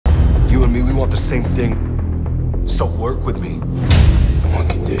want the same thing. So work with me. On one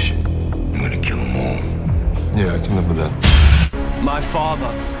condition. I'm gonna kill them all. Yeah, I can live with that. My father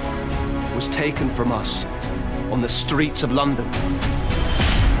was taken from us on the streets of London.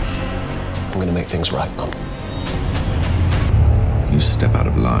 I'm gonna make things right, Mum. You step out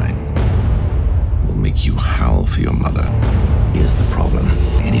of line, we'll make you howl for your mother. Here's the problem.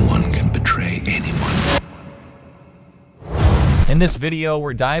 Anyone can betray anyone. In this video,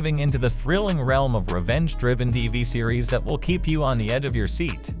 we're diving into the thrilling realm of revenge-driven TV series that will keep you on the edge of your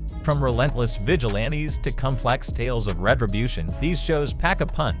seat. From relentless vigilantes to complex tales of retribution, these shows pack a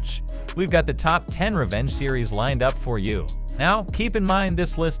punch. We've got the top 10 revenge series lined up for you. Now, keep in mind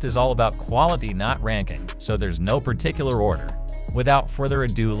this list is all about quality, not ranking, so there's no particular order. Without further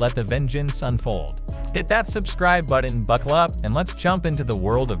ado, let the vengeance unfold. Hit that subscribe button, buckle up, and let's jump into the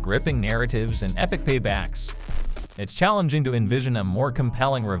world of gripping narratives and epic paybacks. It's challenging to envision a more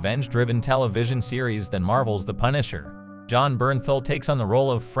compelling revenge-driven television series than Marvel's The Punisher. Jon Bernthal takes on the role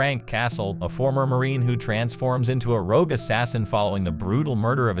of Frank Castle, a former Marine who transforms into a rogue assassin following the brutal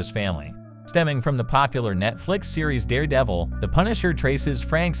murder of his family. Stemming from the popular Netflix series Daredevil, The Punisher traces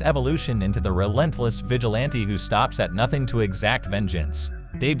Frank's evolution into the relentless vigilante who stops at nothing to exact vengeance.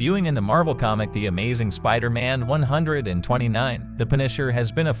 Debuting in the Marvel comic The Amazing Spider-Man 129, The Punisher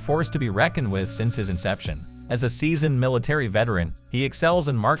has been a force to be reckoned with since his inception. As a seasoned military veteran, he excels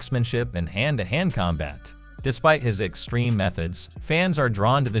in marksmanship and hand-to-hand combat. Despite his extreme methods, fans are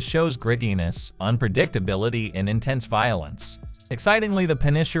drawn to the show's grittiness, unpredictability, and intense violence. Excitingly, The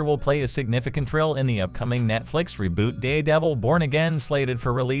Punisher will play a significant role in the upcoming Netflix reboot Daredevil Born Again, slated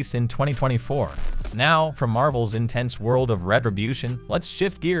for release in 2024. Now, from Marvel's intense world of retribution, let's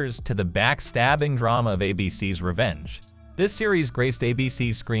shift gears to the backstabbing drama of ABC's Revenge. This series graced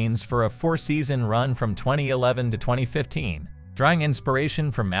ABC screens for a 4-season run from 2011 to 2015. Drawing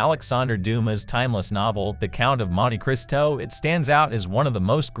inspiration from Alexander Dumas' timeless novel, The Count of Monte Cristo, it stands out as one of the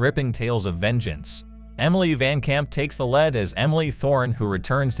most gripping tales of vengeance. Emily Van Camp takes the lead as Emily Thorne, who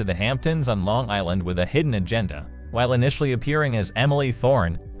returns to the Hamptons on Long Island with a hidden agenda. While initially appearing as Emily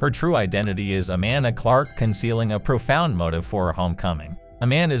Thorne, her true identity is Amanda Clark, concealing a profound motive for her homecoming.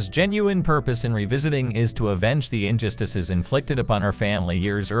 Amanda's genuine purpose in revisiting is to avenge the injustices inflicted upon her family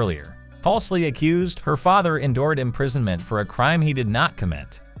years earlier. Falsely accused, her father endured imprisonment for a crime he did not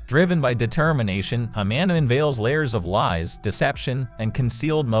commit. Driven by determination, Amanda unveils layers of lies, deception, and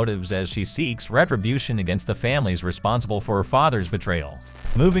concealed motives as she seeks retribution against the families responsible for her father's betrayal.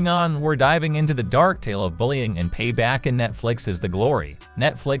 Moving on, we're diving into the dark tale of bullying and payback in Netflix's The Glory.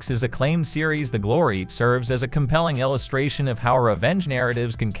 Netflix's acclaimed series The Glory serves as a compelling illustration of how revenge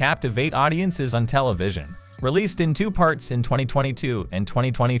narratives can captivate audiences on television. Released in 2 parts in 2022 and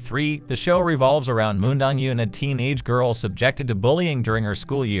 2023, the show revolves around Moon Dong-yoon, a teenage girl subjected to bullying during her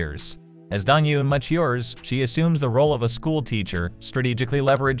school years. As Dong-yoon matures, she assumes the role of a school teacher, strategically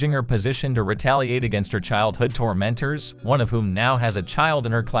leveraging her position to retaliate against her childhood tormentors, one of whom now has a child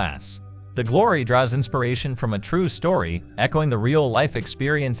in her class. The Glory draws inspiration from a true story, echoing the real-life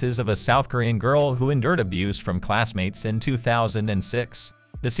experiences of a South Korean girl who endured abuse from classmates in 2006.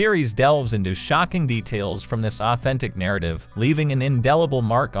 The series delves into shocking details from this authentic narrative, leaving an indelible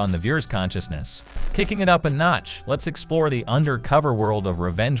mark on the viewer's consciousness. Kicking it up a notch, let's explore the undercover world of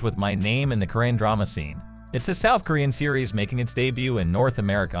Revenge with My Name in the Korean drama scene. It's a South Korean series making its debut in North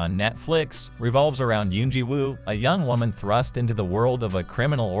America on Netflix, revolves around Yoon Ji-woo, a young woman thrust into the world of a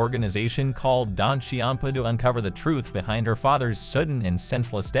criminal organization called Doncheonpa to uncover the truth behind her father's sudden and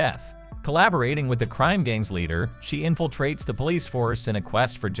senseless death. Collaborating with the crime gang's leader, she infiltrates the police force in a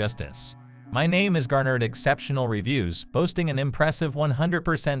quest for justice. My Name has garnered exceptional reviews, boasting an impressive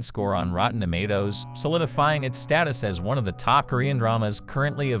 100% score on Rotten Tomatoes, solidifying its status as one of the top Korean dramas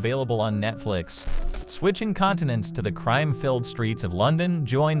currently available on Netflix. Switching continents to the crime-filled streets of London,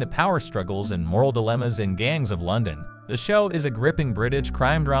 join the power struggles and moral dilemmas in gangs of London. The show is a gripping British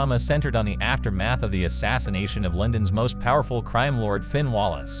crime drama centered on the aftermath of the assassination of London's most powerful crime lord Finn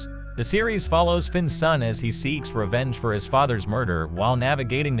Wallace. The series follows Finn's son as he seeks revenge for his father's murder while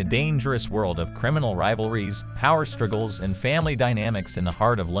navigating the dangerous world of criminal rivalries, power struggles, and family dynamics in the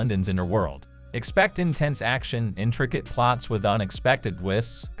heart of London's inner world. Expect intense action, intricate plots with unexpected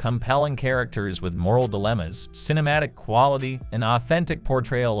twists, compelling characters with moral dilemmas, cinematic quality, an authentic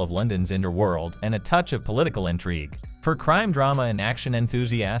portrayal of London's inner world, and a touch of political intrigue. For crime drama and action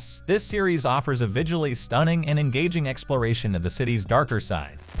enthusiasts, this series offers a visually stunning and engaging exploration of the city's darker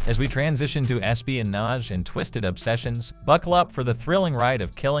side. As we transition to espionage and twisted obsessions, buckle up for the thrilling ride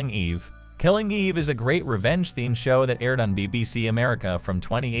of Killing Eve. Killing Eve is a great revenge-themed show that aired on BBC America from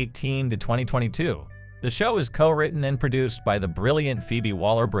 2018 to 2022. The show is co-written and produced by the brilliant Phoebe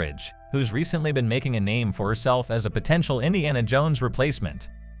Waller-Bridge, who's recently been making a name for herself as a potential Indiana Jones replacement.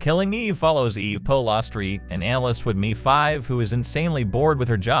 Killing Eve follows Eve Polastri, an analyst with Me5 who is insanely bored with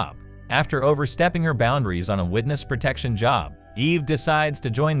her job. After overstepping her boundaries on a witness protection job, Eve decides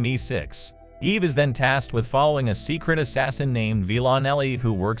to join Me6. Eve is then tasked with following a secret assassin named Villanelli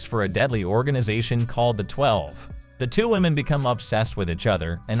who works for a deadly organization called the 12. The two women become obsessed with each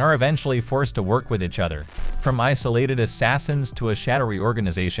other and are eventually forced to work with each other. From isolated assassins to a shadowy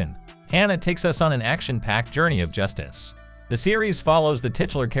organization, Hannah takes us on an action-packed journey of justice. The series follows the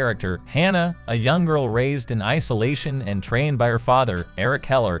titular character, Hannah, a young girl raised in isolation and trained by her father, Eric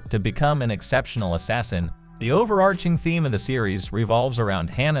Heller, to become an exceptional assassin. The overarching theme of the series revolves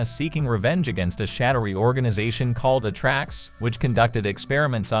around Hannah seeking revenge against a shadowy organization called Atrax, which conducted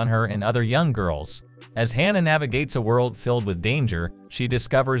experiments on her and other young girls. As Hannah navigates a world filled with danger, she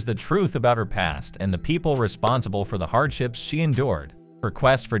discovers the truth about her past and the people responsible for the hardships she endured. Her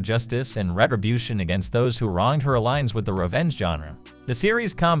quest for justice and retribution against those who wronged her aligns with the revenge genre. The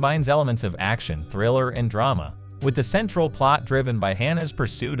series combines elements of action, thriller, and drama, with the central plot driven by Hannah's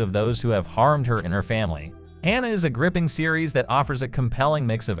pursuit of those who have harmed her and her family. Hannah is a gripping series that offers a compelling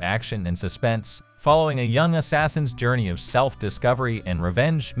mix of action and suspense, following a young assassin's journey of self-discovery and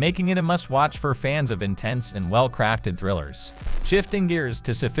revenge, making it a must-watch for fans of intense and well-crafted thrillers. Shifting gears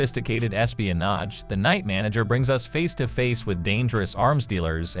to sophisticated espionage, The Night Manager brings us face-to-face with dangerous arms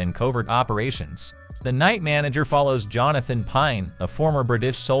dealers and covert operations. The Night Manager follows Jonathan Pine, a former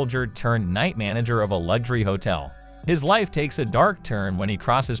British soldier turned night manager of a luxury hotel. His life takes a dark turn when he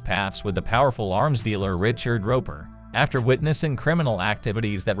crosses paths with the powerful arms dealer Richard Roper. After witnessing criminal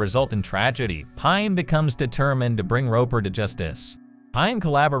activities that result in tragedy, Pine becomes determined to bring Roper to justice. Pine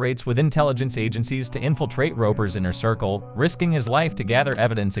collaborates with intelligence agencies to infiltrate Roper's inner circle, risking his life to gather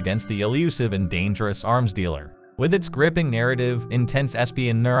evidence against the elusive and dangerous arms dealer. With its gripping narrative, intense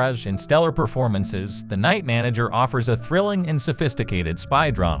espionage, and stellar performances, The Night Manager offers a thrilling and sophisticated spy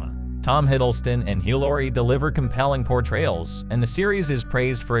drama. Tom Hiddleston and Hugh Laurie deliver compelling portrayals, and the series is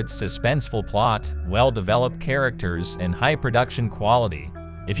praised for its suspenseful plot, well-developed characters, and high production quality.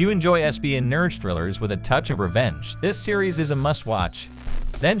 If you enjoy espionage thrillers with a touch of revenge, this series is a must-watch.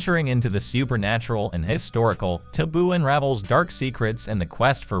 Venturing into the supernatural and historical, Taboo unravels dark secrets and the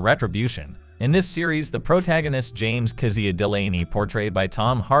quest for retribution. In this series, the protagonist James Kezia Delaney, portrayed by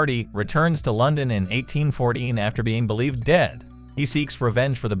Tom Hardy, returns to London in 1814 after being believed dead. He seeks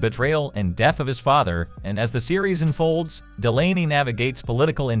revenge for the betrayal and death of his father, and as the series unfolds, Delaney navigates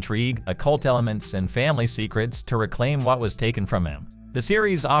political intrigue, occult elements, and family secrets to reclaim what was taken from him. The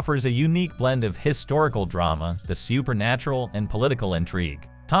series offers a unique blend of historical drama, the supernatural, and political intrigue.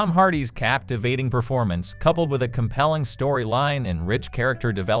 Tom Hardy's captivating performance, coupled with a compelling storyline and rich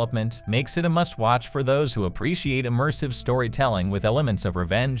character development, makes it a must-watch for those who appreciate immersive storytelling with elements of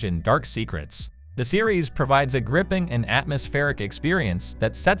revenge and dark secrets. The series provides a gripping and atmospheric experience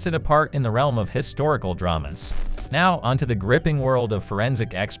that sets it apart in the realm of historical dramas. Now, onto the gripping world of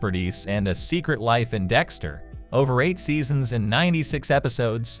forensic expertise and A Secret Life in Dexter. Over 8 seasons and 96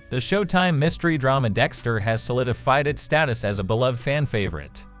 episodes, the Showtime mystery drama Dexter has solidified its status as a beloved fan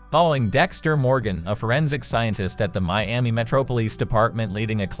favorite. Following Dexter Morgan, a forensic scientist at the Miami Metro Police Department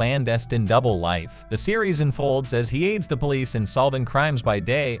leading a clandestine double life, the series unfolds as he aids the police in solving crimes by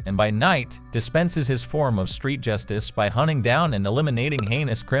day and by night dispenses his form of street justice by hunting down and eliminating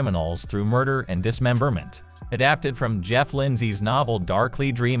heinous criminals through murder and dismemberment. Adapted from Jeff Lindsay's novel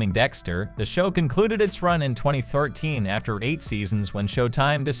Darkly Dreaming Dexter, the show concluded its run in 2013 after 8 seasons when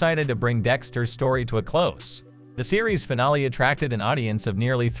Showtime decided to bring Dexter's story to a close. The series finale attracted an audience of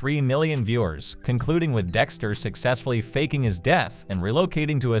nearly 3 million viewers, concluding with Dexter successfully faking his death and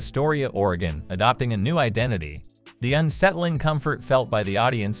relocating to Astoria, Oregon, adopting a new identity. The unsettling comfort felt by the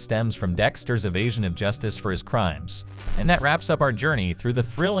audience stems from Dexter's evasion of justice for his crimes. And that wraps up our journey through the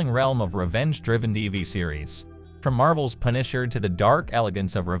thrilling realm of revenge-driven TV series. From Marvel's Punisher to the dark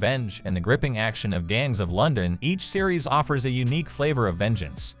elegance of revenge and the gripping action of Gangs of London, each series offers a unique flavor of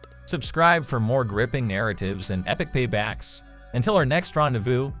vengeance. Subscribe for more gripping narratives and epic paybacks. Until our next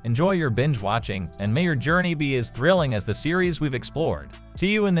rendezvous, enjoy your binge watching, and may your journey be as thrilling as the series we've explored. See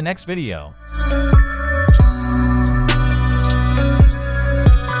you in the next video.